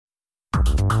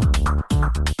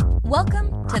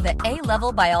Welcome to the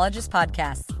A-Level Biologist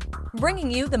Podcast, bringing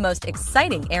you the most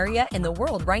exciting area in the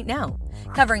world right now,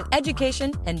 covering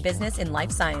education and business in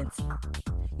life science.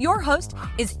 Your host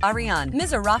is Ariane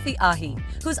Mizrafi Ahi,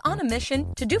 who's on a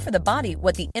mission to do for the body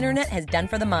what the internet has done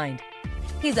for the mind.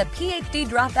 He's a PhD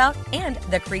dropout and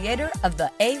the creator of the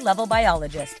A-Level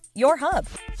Biologist, your hub.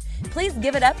 Please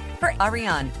give it up for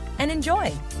Ariane and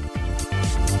enjoy.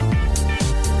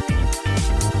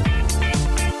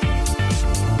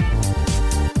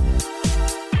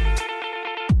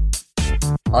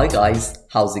 Hi guys,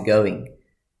 how's it going?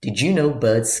 Did you know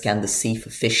birds scan the sea for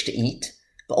fish to eat?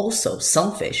 But also,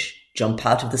 some fish jump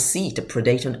out of the sea to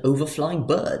predate on overflying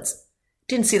birds.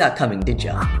 Didn't see that coming, did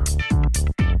ya?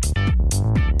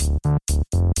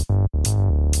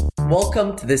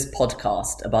 Welcome to this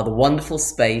podcast about the wonderful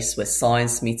space where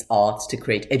science meets art to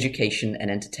create education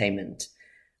and entertainment.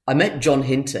 I met John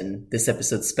Hinton, this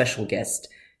episode's special guest,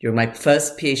 during my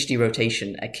first PhD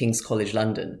rotation at King's College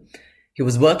London. He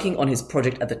was working on his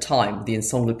project at the time, the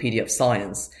Encyclopedia of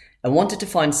Science, and wanted to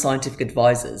find scientific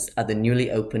advisors at the newly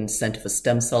opened Centre for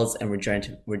Stem Cells and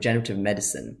Regenerative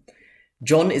Medicine.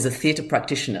 John is a theatre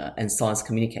practitioner and science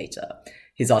communicator.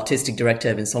 He's artistic director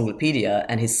of Encyclopedia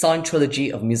and his signed trilogy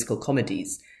of musical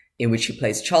comedies, in which he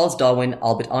plays Charles Darwin,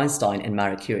 Albert Einstein, and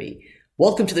Marie Curie.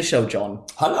 Welcome to the show, John.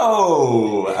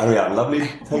 Hello, Ariane. Lovely.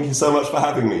 Thank you so much for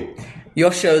having me.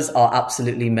 Your shows are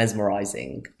absolutely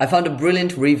mesmerizing. I found a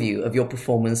brilliant review of your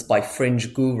performance by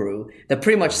Fringe Guru that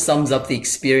pretty much sums up the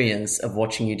experience of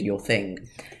watching you do your thing.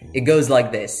 It goes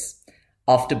like this.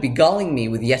 After beguiling me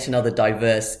with yet another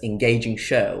diverse, engaging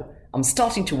show, I'm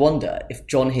starting to wonder if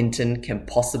John Hinton can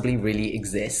possibly really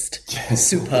exist.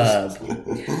 Superb.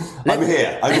 I'm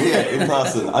here in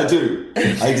person. I do.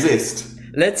 I exist.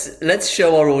 Let's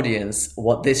show our audience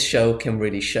what this show can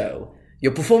really show.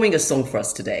 You're performing a song for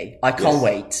us today. I can't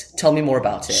wait. Tell me more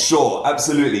about it. Sure,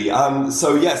 absolutely.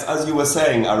 So yes, as you were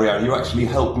saying, Ariane, you actually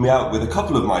helped me out with a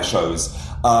couple of my shows.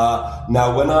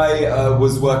 Now, when I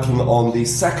was working on the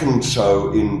second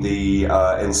show in the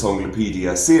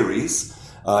Encyclopedia series,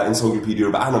 Encyclopedia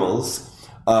of Animals,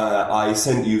 I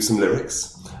sent you some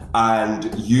lyrics,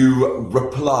 and you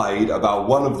replied about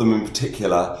one of them in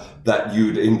particular that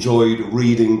you'd enjoyed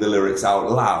reading the lyrics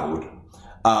out loud.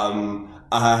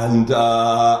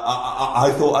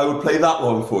 I thought I would play that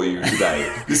one for you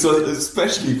today. This was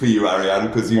especially for you, Ariane,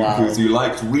 because you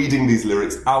liked reading these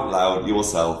lyrics out loud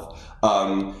yourself.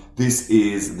 This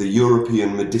is the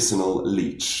European medicinal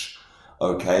leech,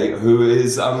 okay, who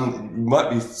is, you might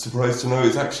be surprised to know,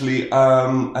 is actually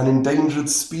an endangered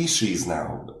species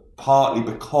now, partly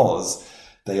because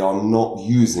they are not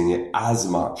using it as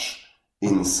much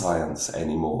in science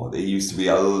anymore. They used to be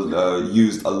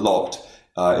used a lot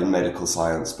in medical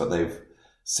science, but they've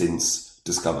since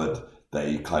discovered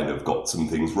they kind of got some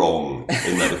things wrong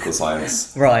in medical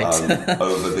science, right?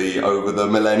 over the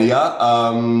millennia,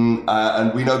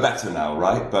 and we know better now,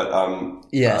 right? But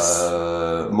yes,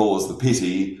 more's the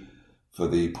pity for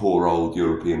the poor old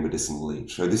European medicinal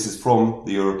leech. So this is from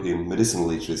the European medicinal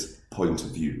leech's point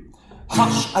of view.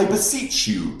 Hush, I beseech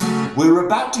you, we're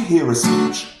about to hear a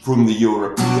speech from the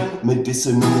European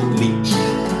medicinal leech.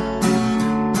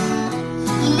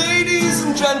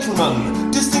 Gentlemen,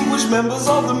 distinguished members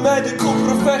of the medical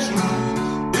profession,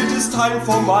 it is time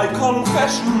for my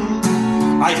confession.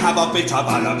 I have a bit of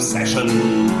an obsession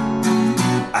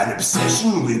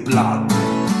with blood.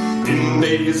 In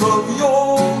days of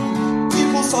yore,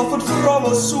 people suffered from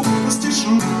a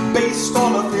superstition based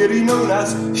on a theory known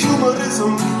as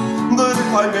humorism, that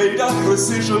if I made a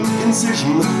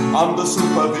incision under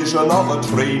supervision of a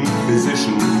trained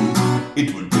physician,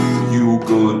 it would do you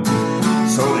good.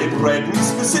 So they bred me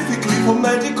specifically for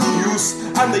medical use,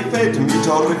 and they fed me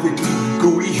terrifically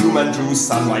gooey human juice,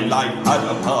 and my life had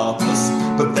a purpose.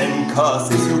 But then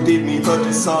curses, you did me the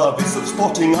disservice of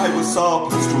spotting I was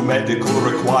surplus to medical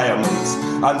requirements,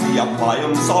 and the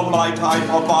appliance of my type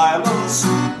of violence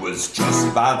was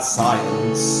just bad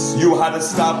science. You had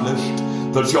established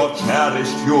that your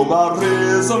cherished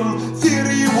humorism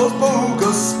theory was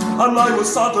bogus, and I was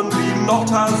suddenly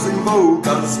not as in vogue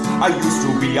as I used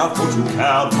to be. I thought you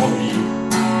cared for me,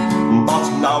 but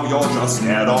now you're just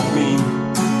scared of me.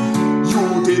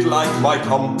 You did like my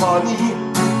company,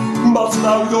 but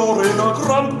now you're in a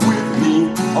grump with me.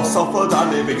 I've suffered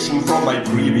an eviction from my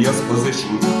previous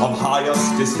position of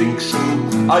highest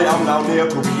distinction. I am now near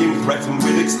to being threatened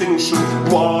with extinction.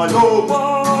 Why, oh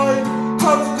why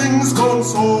have things gone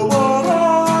so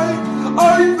awry?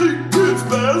 I think it's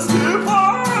best if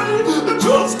I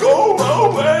just go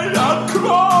away and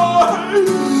cry.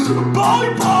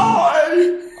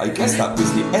 Bye-bye. I guess that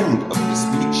was the end of the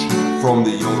speech from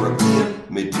the European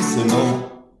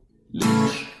medicinal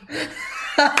lineage.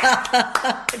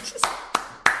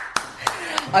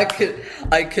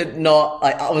 I could not.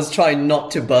 I was trying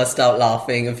not to burst out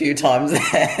laughing a few times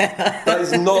there. That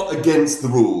is not against the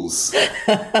rules.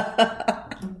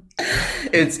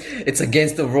 It's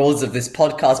against the rules of this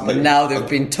podcast, but now they've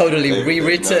been totally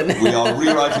rewritten. No, we are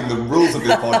rewriting the rules of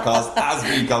this podcast as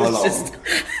we go along.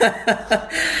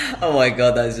 Oh my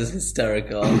god, that is just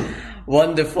hysterical.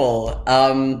 Wonderful.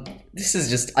 This is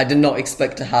just, I did not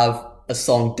expect to have a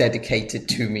song dedicated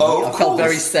to me. Oh, I felt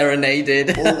very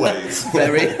serenaded. Always.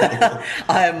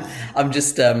 I'm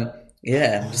just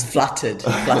flattered.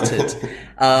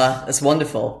 That's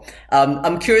wonderful.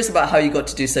 I'm curious about how you got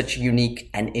to do such unique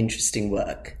and interesting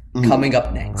work. Coming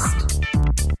up next.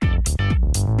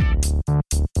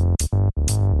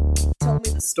 Tell me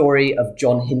the story of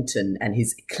John Hinton and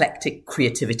his eclectic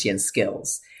creativity and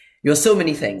skills. You're so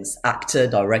many things: actor,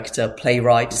 director,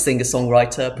 playwright,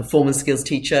 singer-songwriter, performance skills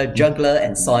teacher, juggler,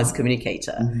 and science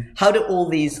communicator. How do all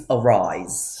these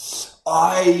arise?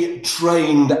 I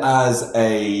trained as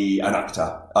an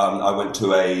actor. I went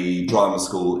to a drama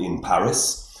school in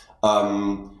Paris.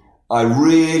 I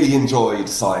really enjoyed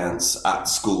science at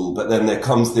school, but then there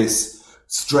comes this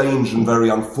strange and very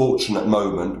unfortunate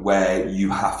moment where you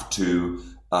have to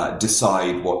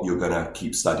decide what you're going to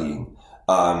keep studying.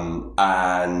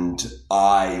 And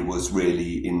I was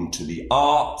really into the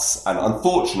arts, and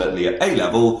unfortunately at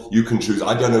A-level you can choose.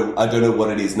 I don't know what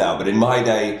it is now, but in my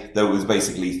day there was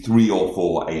basically 3 or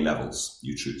 4 A-levels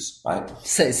you choose, right?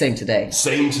 Same today.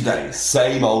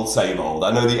 Same old.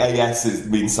 I know the AS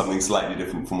means something slightly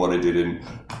different from what I did in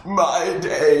my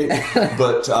day,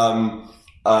 but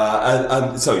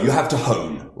and so you have to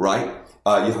hone, right?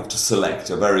 You have to select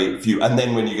a very few, and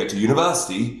then when you get to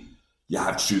university, you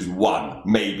have to choose 1,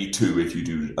 maybe 2 if you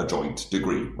do a joint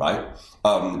degree, right?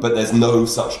 But there's no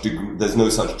such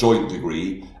joint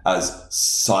degree as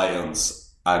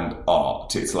science and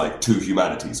art. It's like 2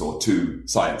 humanities or 2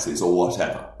 sciences or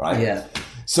whatever, right? Yeah.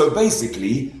 So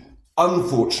basically,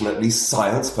 unfortunately,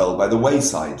 science fell by the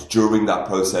wayside during that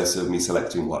process of me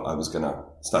selecting what I was going to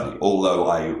study, although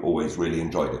I always really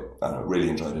enjoyed it. I really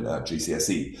enjoyed it at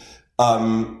GCSE.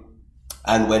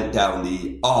 And went down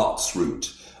the arts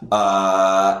route.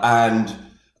 That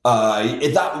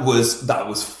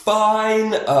was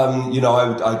fine.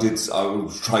 I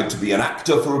tried to be an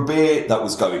actor for a bit. That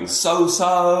was going so.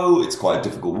 It's quite a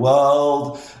difficult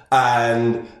world.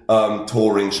 And,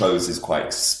 touring shows is quite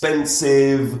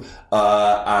expensive.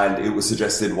 And it was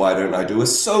suggested, why don't I do a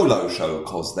solo show?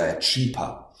 'Cause they're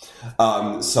cheaper.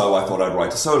 So I thought I'd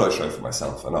write a solo show for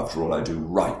myself. And after all, I do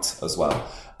write as well.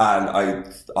 And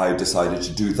I decided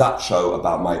to do that show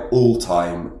about my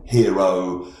all-time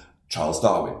hero, Charles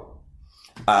Darwin.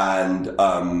 And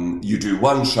you do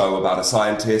one show about a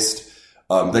scientist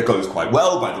that goes quite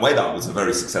well. By the way, that was a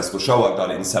very successful show. I've done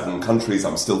it in 7 countries.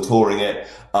 I'm still touring it.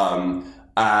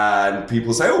 And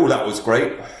people say, oh, that was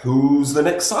great. Who's the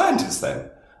next scientist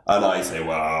then? And I say,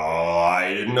 well,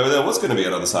 I didn't know there was going to be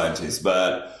another scientist.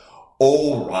 But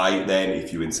all right then,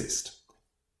 if you insist.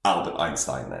 Albert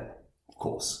Einstein then.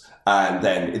 Course. And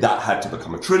then that had to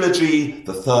become a trilogy.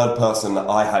 The third person that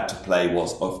I had to play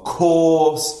was, of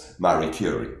course, Marie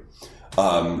Curie,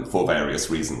 for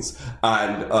various reasons.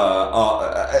 And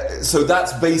so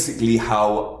that's basically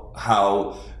how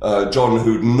John,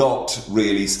 who'd not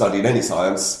really studied any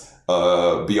science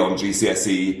beyond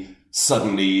GCSE,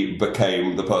 suddenly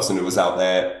became the person who was out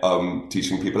there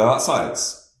teaching people about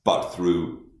science, but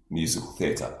through musical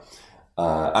theatre.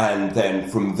 And then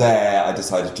from there, I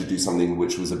decided to do something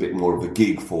which was a bit more of a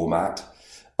gig format.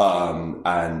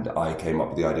 And I came up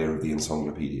with the idea of the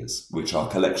encyclopedias, which are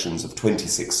collections of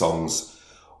 26 songs,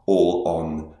 all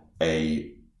on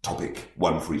a topic,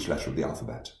 1 for each letter of the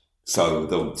alphabet. So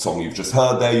the song you've just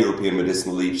heard there, European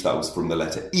Medicinal Leech, that was from the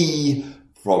letter E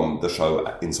from the show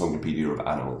Encyclopedia of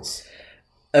Animals.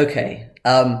 Okay.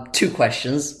 2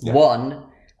 questions. Yeah. 1,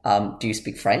 do you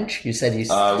speak French? You said you...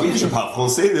 Oui, je parle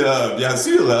français, bien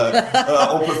sûr.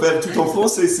 On peut faire tout en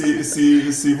français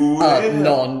si vous voulez.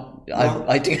 Non,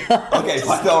 I do. Okay,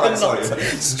 fine. All right, sorry.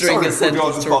 String a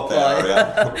sentence to reply. There,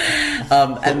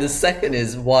 yeah. And the second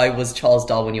is, why was Charles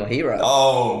Darwin your hero?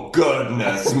 Oh,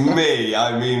 goodness me.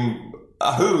 I mean,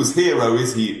 whose hero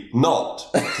is he not?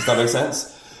 Does that make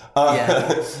sense?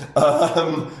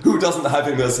 Who doesn't have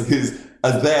him as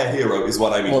their hero is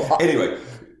what I mean. Well, anyway...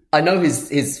 I know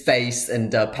his face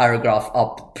and paragraph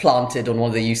are planted on one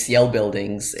of the UCL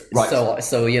buildings. Right.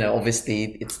 So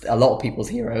obviously it's a lot of people's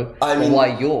hero. I mean,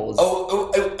 why yours?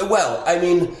 Well, I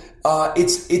mean,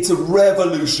 it's a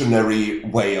revolutionary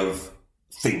way of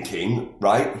thinking,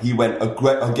 right? He went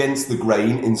against the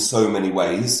grain in so many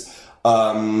ways. He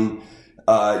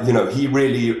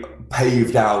really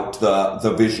paved out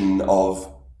the vision of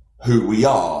who we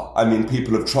are. I mean,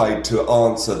 people have tried to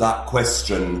answer that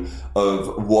question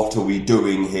of what are we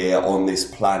doing here on this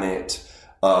planet?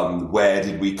 Where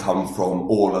did we come from?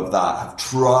 All of that have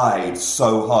tried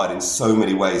so hard in so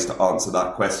many ways to answer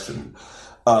that question.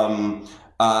 And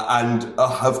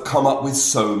have come up with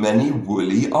so many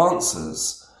woolly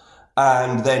answers.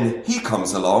 And then he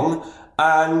comes along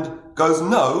and goes,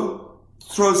 no,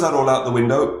 throws that all out the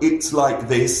window. It's like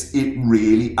this. It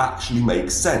really actually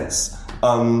makes sense.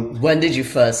 When did you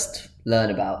first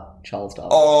learn about Charles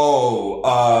Darwin?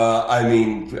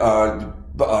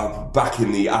 Back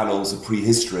in the annals of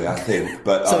prehistory, I think.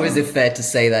 But so is it fair to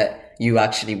say that you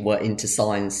actually were into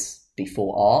science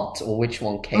before art, or which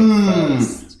one came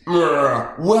first?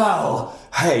 Well,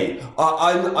 hey,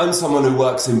 I'm someone who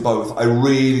works in both. I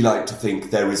really like to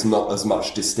think there is not as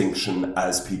much distinction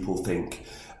as people think.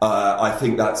 I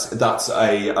think that's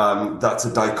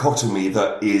a dichotomy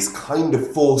that is kind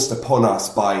of forced upon us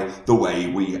by the way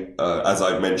we, as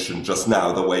I mentioned just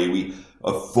now, the way we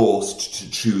are forced to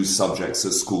choose subjects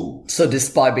at school. So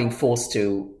despite being forced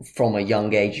to from a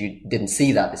young age, you didn't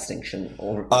see that distinction?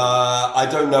 Or I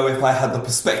don't know if I had the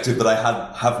perspective that I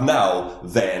have now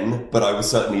then, but I was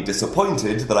certainly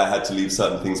disappointed that I had to leave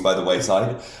certain things by the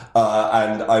wayside.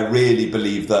 And I really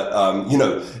believe that,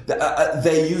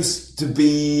 there used to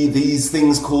be these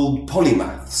things called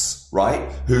polymaths, right?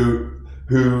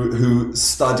 Who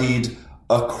studied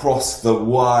across the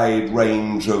wide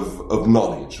range of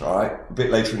knowledge, right? A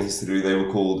bit later in history, they were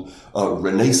called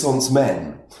Renaissance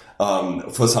men.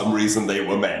 For some reason, they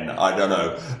were men. I don't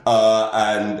know.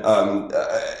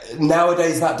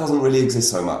 Nowadays, that doesn't really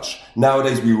exist so much.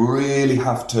 Nowadays, we really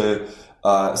have to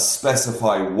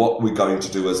specify what we're going to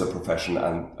do as a profession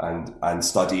and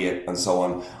study it and so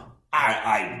on.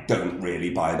 I don't really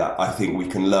buy that. I think we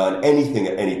can learn anything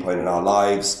at any point in our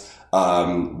lives.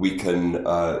 We can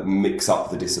mix up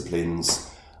the disciplines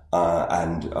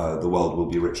and the world will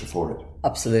be richer for it.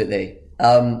 Absolutely.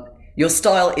 Your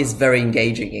style is very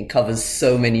engaging and covers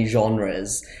so many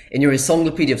genres. In your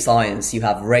Encyclopedia of Science, you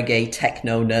have reggae,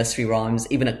 techno, nursery rhymes,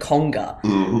 even a conga.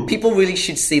 Mm-hmm. People really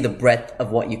should see the breadth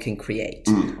of what you can create.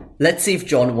 Let's see if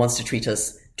John wants to treat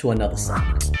us to another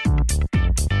song.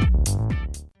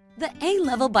 The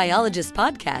A-Level Biologist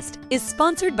podcast is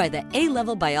sponsored by the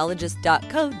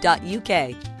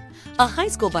alevelbiologist.co.uk, a high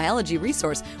school biology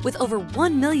resource with over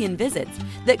 1 million visits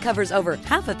that covers over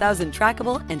 6,000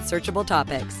 trackable and searchable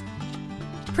topics.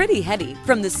 Pretty Hetty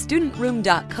from the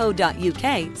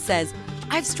studentroom.co.uk says,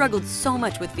 I've struggled so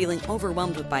much with feeling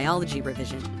overwhelmed with biology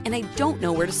revision, and I don't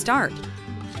know where to start.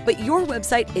 But your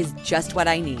website is just what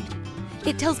I need.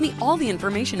 It tells me all the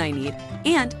information I need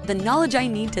and the knowledge I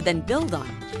need to then build on.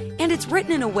 And it's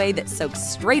written in a way that soaks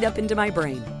straight up into my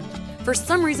brain. For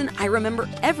some reason, I remember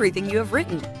everything you have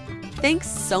written. Thanks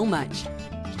so much.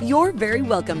 You're very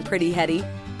welcome, Pretty Hetty.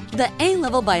 The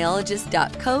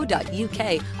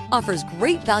alevelbiologist.co.uk offers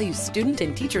great value student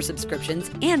and teacher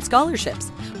subscriptions and scholarships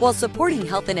while supporting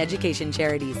health and education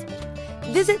charities.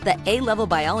 Visit the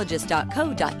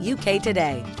alevelbiologist.co.uk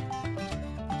today.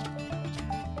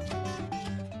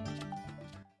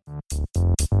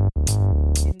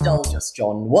 Indulge us,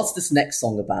 John. What's this next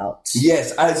song about?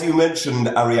 Yes, as you mentioned,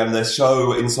 Ariam, the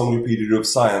show Encyclopedia of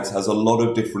Science has a lot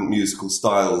of different musical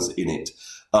styles in it.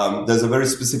 There's a very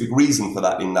specific reason for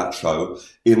that in that show,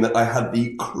 in that I had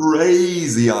the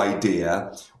crazy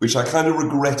idea, which I kind of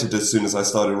regretted as soon as I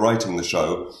started writing the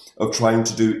show, of trying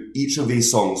to do each of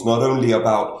these songs not only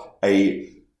about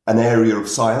an area of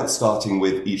science, starting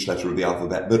with each letter of the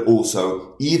alphabet, but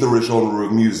also either a genre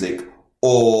of music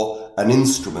or an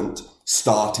instrument,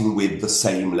 starting with the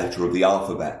same letter of the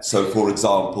alphabet. So, for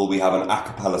example, we have an a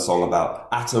cappella song about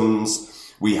atoms.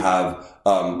 We have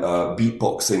a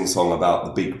beatboxing song about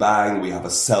the Big Bang. We have a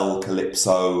cell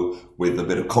calypso with a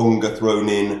bit of conga thrown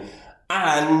in.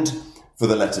 And for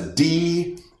the letter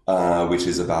D, which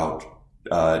is about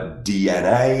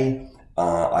DNA,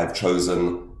 I've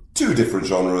chosen two different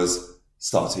genres,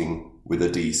 starting with a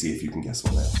D. See if you can guess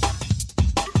what they are.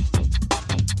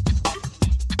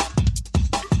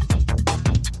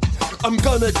 I'm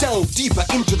gonna delve deeper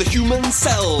into the human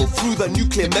cell, through the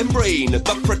nuclear membrane,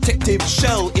 the protective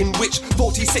shell in which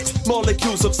 46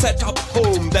 molecules have set up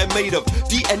home. They're made of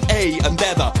DNA and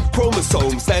they're the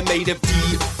chromosomes. They're made of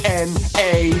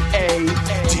DNA,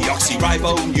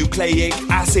 deoxyribonucleic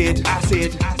acid.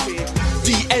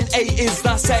 DNA is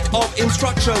the set of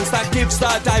instructions that gives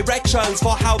the directions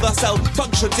for how the cell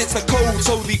functions. It's the code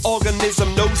so the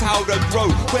organism knows how to grow.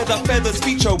 Where the feathers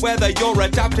feature, whether you're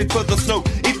adapted for the snow.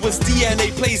 It was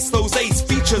DNA placed those ace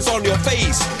features on your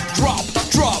face. Drop,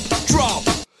 drop, drop,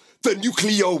 the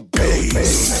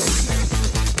nucleobase.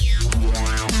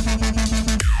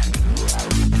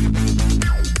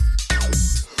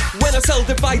 When a cell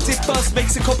divides, it first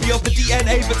makes a copy of the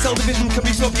DNA, but cell division can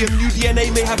be sloppy and new DNA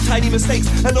may have tiny mistakes.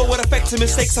 And know what affects a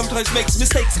mistake sometimes makes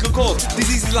mistakes can cause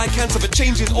diseases like cancer, but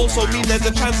changes also mean there's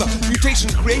a chance of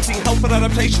mutations creating health and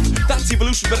adaptation. That's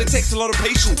evolution, but it takes a lot of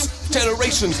patience.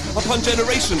 Generations upon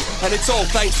generations, and it's all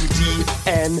thanks to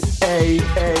DNA.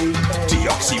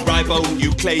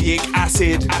 Deoxyribonucleic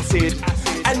acid.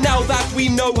 And now that we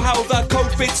know how the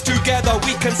code fits together,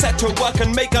 we can set to work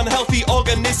and make unhealthy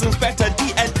organisms better.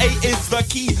 DNA is the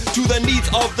key to the needs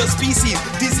of the species.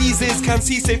 Diseases can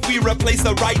cease if we replace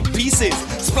the right pieces.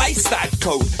 Splice that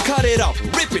code, cut it up,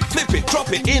 rip it, flip it,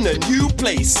 drop it in a new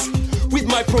place. With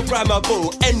my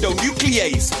programmable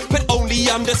endonuclease, but only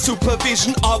under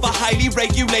supervision of a highly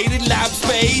regulated lab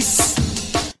space.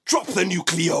 Drop the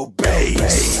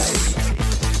nucleobase.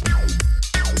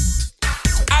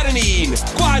 Adenine,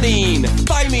 guanine,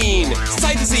 thymine,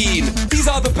 cytosine. These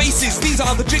are the bases, these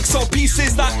are the jigsaw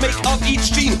pieces that make up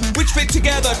each gene, which fit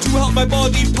together to help my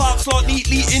body parts slot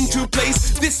neatly into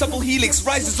place. This double helix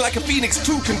rises like a phoenix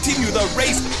to continue the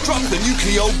race. Drop the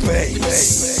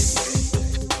nucleobase.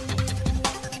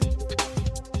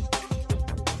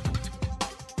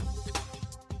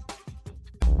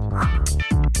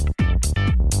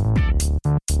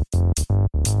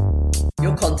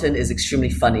 Your content is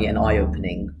extremely funny and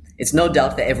eye-opening. It's no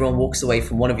doubt that everyone walks away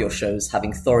from one of your shows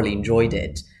having thoroughly enjoyed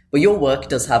it, but your work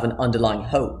does have an underlying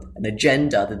hope, an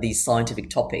agenda that these scientific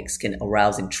topics can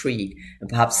arouse intrigue and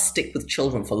perhaps stick with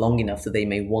children for long enough that they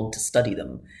may want to study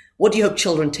them. What do you hope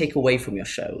children take away from your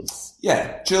shows?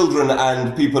 Yeah, children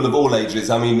and people of all ages.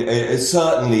 I mean,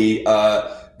 certainly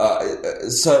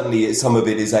some of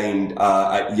it is aimed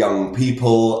at young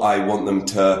people. I want them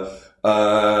to...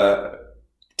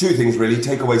 two things really: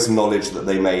 take away some knowledge that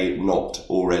they may not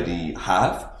already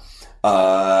have,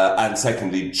 and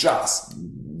secondly, just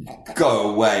go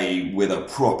away with a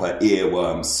proper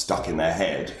earworm stuck in their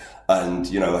head and,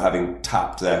 having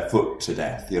tapped their foot to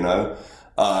death, and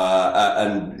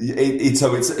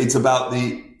it's about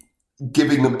the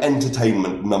giving them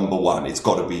entertainment. Number one, it's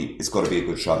got to be a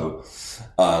good show,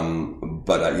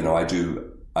 but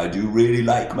I do really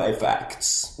like my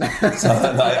facts,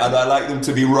 and I like them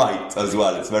to be right as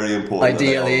well. It's very important.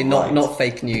 Ideally, not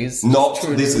fake news.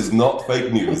 This is not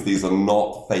fake news. These are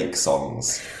not fake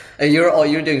songs.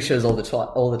 You're doing shows all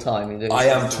the time. I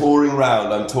am touring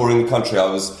around. I'm touring the country.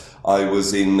 I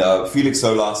was in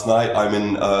Felixstowe last night. I'm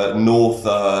in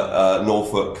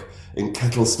Norfolk in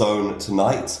Kettlestone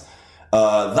tonight.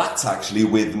 That's actually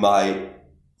with my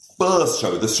first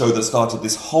show, the show that started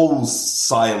this whole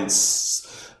science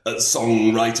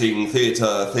songwriting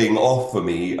theatre thing off for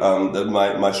me,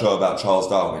 my show about Charles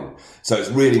Darwin. So it's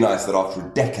really nice that after a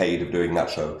decade of doing that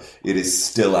show, it is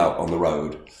still out on the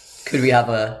road. Could we have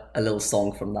a little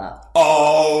song from that?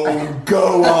 Oh,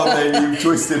 go on then, you've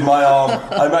twisted my arm.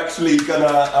 I'm actually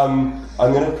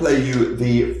gonna play you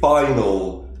the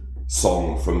final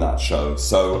song from that show.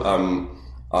 So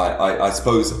I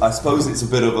suppose it's a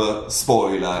bit of a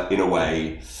spoiler in a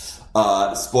way.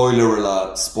 Spoiler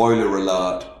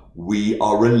alert, we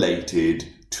are related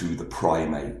to the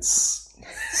primates.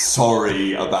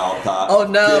 Sorry about that. Oh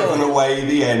no. Giving away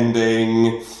the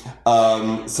ending.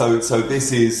 So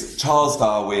this is Charles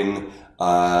Darwin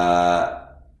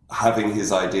having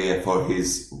his idea for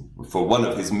one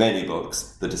of his many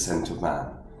books, The Descent of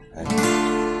Man.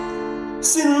 Okay.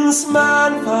 Since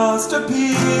man first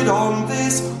appeared on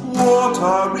this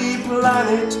watery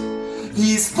planet,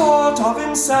 he's thought of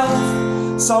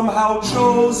himself, somehow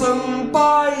chosen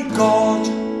by God.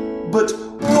 But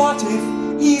what if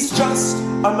he's just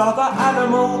another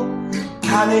animal?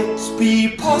 Can it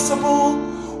be possible?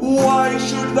 Why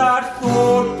should that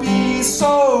thought be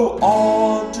so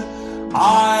odd?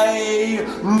 I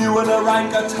knew an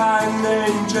orangutan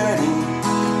named Jenny.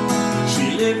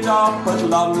 She lived up at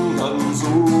London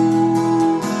Zoo.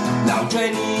 Now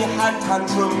Jenny had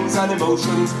tantrums and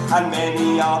emotions and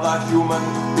many other human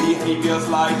behaviors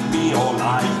like me or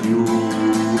like you.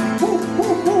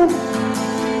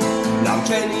 Now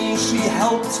Jenny, she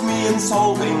helped me in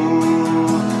solving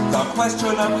the question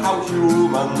of how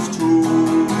humans too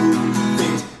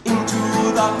fit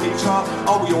into the picture.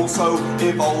 Are we also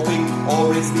evolving,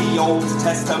 or is the Old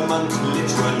Testament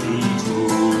literally true?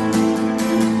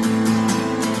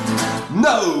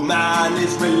 No man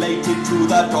is related to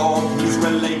the dog, he's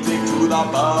related to the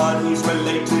bird, he's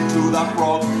related to the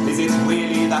frog. Is it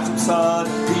really that absurd?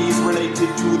 He's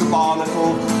related to the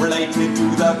barnacle, related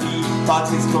to the bee, but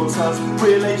his closest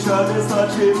relation is the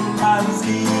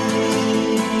chimpanzee.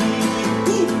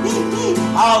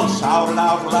 I'll shout it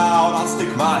out loud, I'll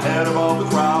stick my head above the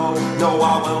crowd. No,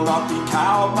 I will not be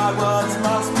cowed, my words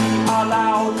must be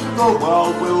allowed. The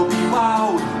world will be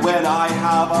wowed when I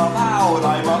have avowed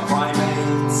I'm a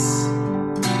primate,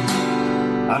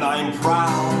 and I'm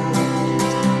proud.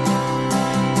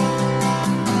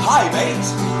 Hi mate,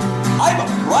 I'm a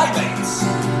primate,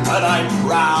 and I'm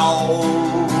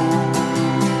proud.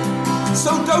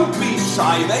 So don't be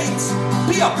shy mate,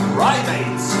 be a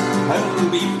primate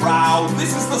and be proud.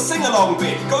 This is the sing-along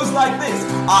bit, goes like this.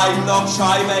 I'm not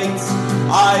shy mate,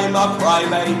 I'm a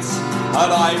primate,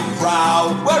 and I'm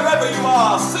proud. Wherever you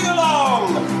are, sing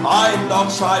along. I'm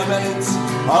not shy mate,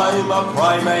 I'm a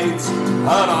primate, and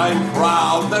I'm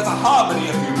proud. There's a harmony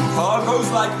if you prefer,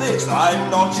 goes like this. I'm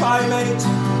not shy mate,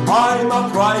 I'm a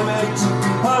primate,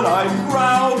 and I'm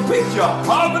proud. Pick your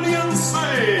harmony and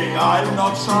sing. I'm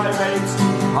not shy mate,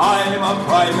 I'm a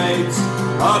primate,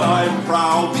 and I'm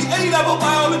proud. The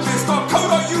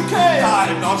A-levelbiologist.co.uk.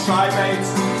 I'm not shy mate,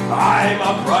 I'm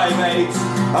a primate,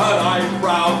 and I'm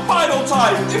proud. Final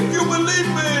time, if you believe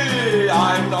me.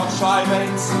 I'm not shy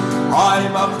mate,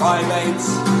 I'm a primate,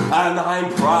 and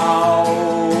I'm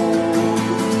proud.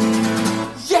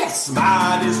 Yes,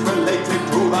 man is related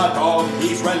to the dog,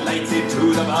 he's related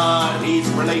to the bird, he's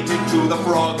related to the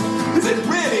frog. Is it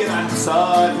really that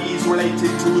absurd? He's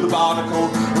related to the barnacle,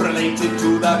 related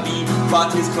to the bee,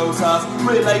 but his closest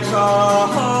relation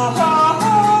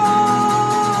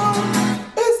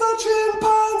is the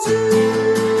chimpanzee.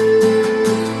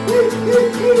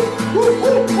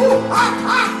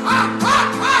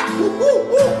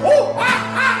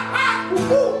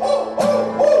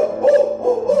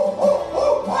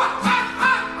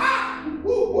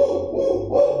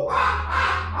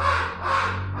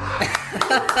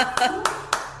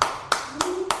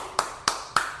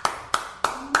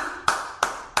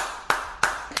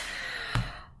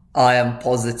 I am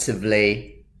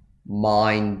positively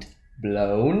mind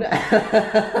blown.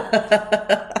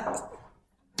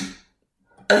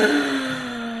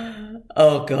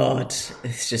 Oh God,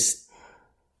 it's just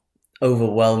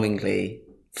overwhelmingly,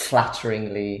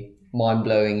 flatteringly,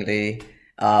 mind-blowingly.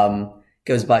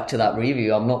 Goes back to that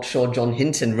review. I'm not sure John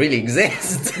Hinton really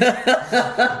exists.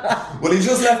 Well, he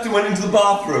just left and went into the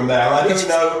bathroom there. I don't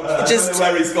know where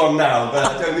he's gone now, but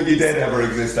I don't think he did ever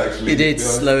exist, actually. He did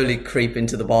slowly creep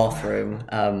into the bathroom.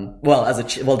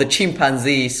 The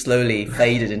chimpanzee slowly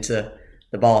faded into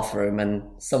the bathroom, and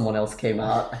someone else came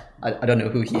out. I don't know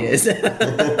who he is.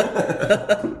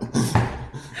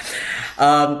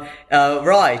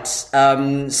 Right.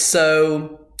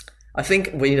 So I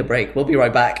think we need a break. We'll be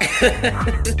right back.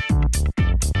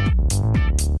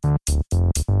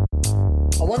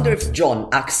 I wonder if John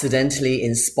accidentally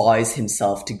inspires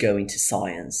himself to go into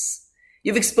science.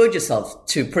 You've exposed yourself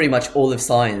to pretty much all of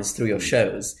science through your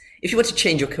shows. If you were to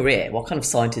change your career, what kind of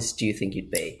scientist do you think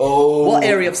you'd be? Oh, what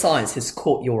area of science has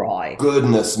caught your eye?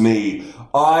 Goodness me.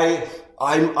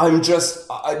 I'm just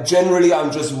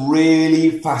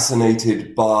really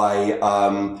fascinated by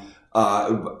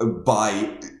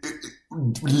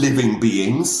living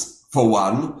beings, for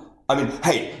one. I mean,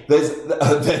 hey,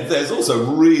 there's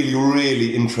also really,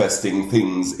 really interesting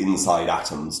things inside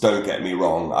atoms. Don't get me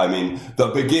wrong. I mean, the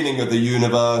beginning of the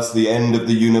universe, the end of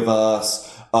the universe,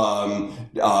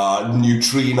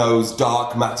 neutrinos,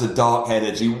 dark matter, dark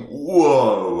energy.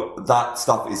 Whoa, that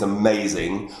stuff is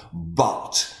amazing.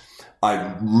 But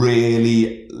I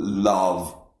really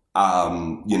love,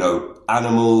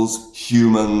 animals,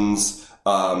 humans,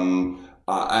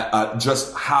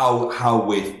 just how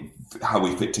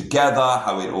we fit together,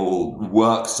 how it all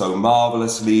works so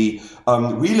marvelously.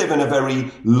 We live in a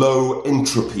very low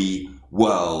entropy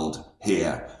world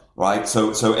here, right?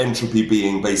 So entropy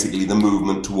being basically the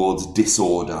movement towards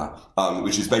disorder,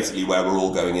 which is basically where we're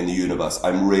all going in the universe.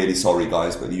 I'm really sorry,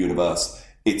 guys, but the universe,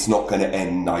 it's not going to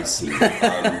end nicely.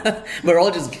 We're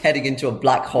all just heading into a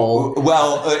black hole.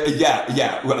 Well,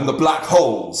 yeah. And the black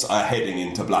holes are heading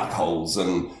into black holes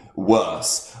and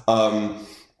worse.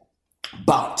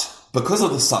 But because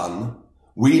of the sun,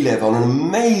 we live on an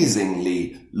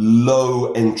amazingly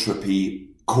low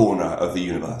entropy corner of the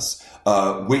universe,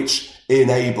 which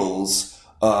enables,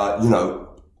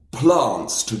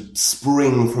 plants to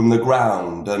spring from the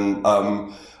ground and,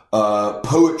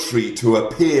 poetry to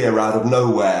appear out of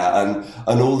nowhere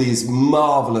and all these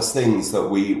marvelous things that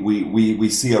we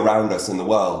see around us in the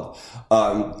world.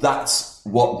 That's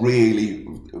what really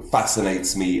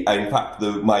fascinates me. In fact,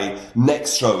 my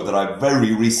next show that I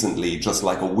very recently, just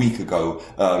like a week ago,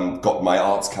 got my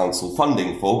Arts Council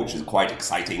funding for, which is quite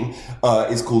exciting,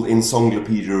 is called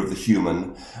Encyclopedia of the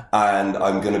Human. And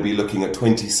I'm going to be looking at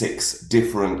 26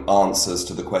 different answers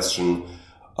to the question,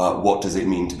 what does it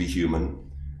mean to be human?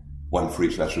 One for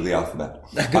each letter of the alphabet.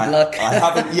 Good luck. I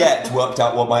haven't yet worked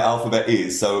out what my alphabet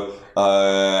is. So,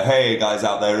 hey guys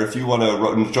out there, if you want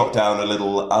to jot down a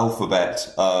little alphabet,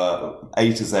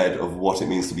 A to Z of what it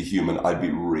means to be human, I'd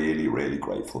be really, really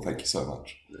grateful. Thank you so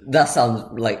much. That sounds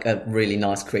like a really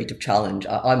nice creative challenge.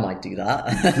 I might do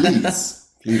that. Please.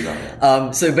 Please,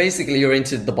 so basically you're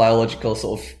into the biological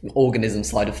sort of organism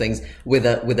side of things with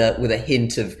a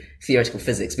hint of theoretical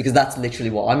physics, because that's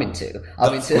literally what I'm into.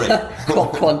 I'm into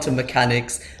quantum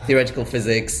mechanics, theoretical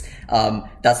physics.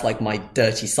 That's like my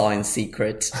dirty science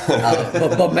secret,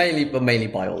 but mainly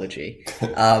biology.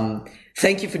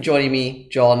 Thank you for joining me,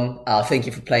 John. Thank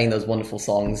you for playing those wonderful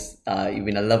songs. You've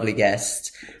been a lovely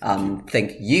guest.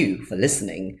 Thank you for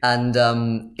listening. And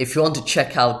if you want to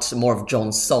check out more of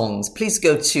John's songs, please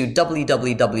go to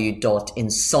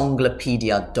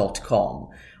www.ensonglopedia.com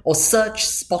or search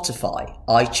Spotify,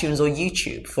 iTunes or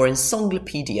YouTube for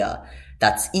Ensonglopedia.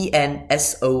 That's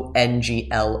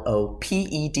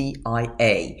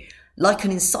Ensonglopedia, like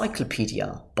an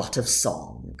encyclopedia, but of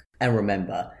song. And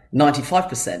remember,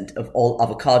 95% of all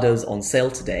avocados on sale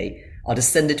today are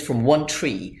descended from one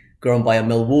tree grown by a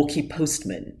Milwaukee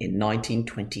postman in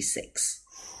 1926.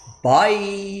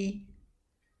 Bye!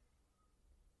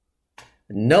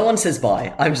 No one says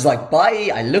bye. I'm just like, bye.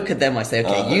 I look at them. I say,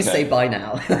 okay, you say bye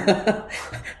now.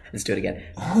 Let's do it again.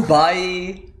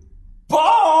 Bye!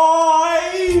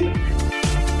 Bye!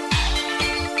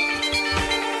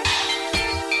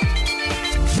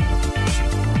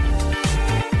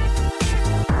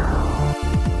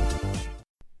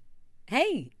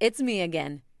 Hey, it's me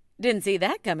again. Didn't see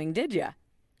that coming, did ya?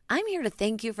 I'm here to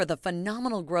thank you for the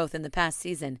phenomenal growth in the past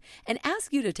season and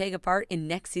ask you to take a part in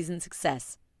next season's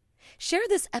success. Share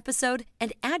this episode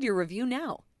and add your review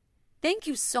now. Thank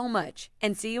you so much,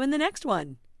 and see you in the next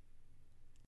one.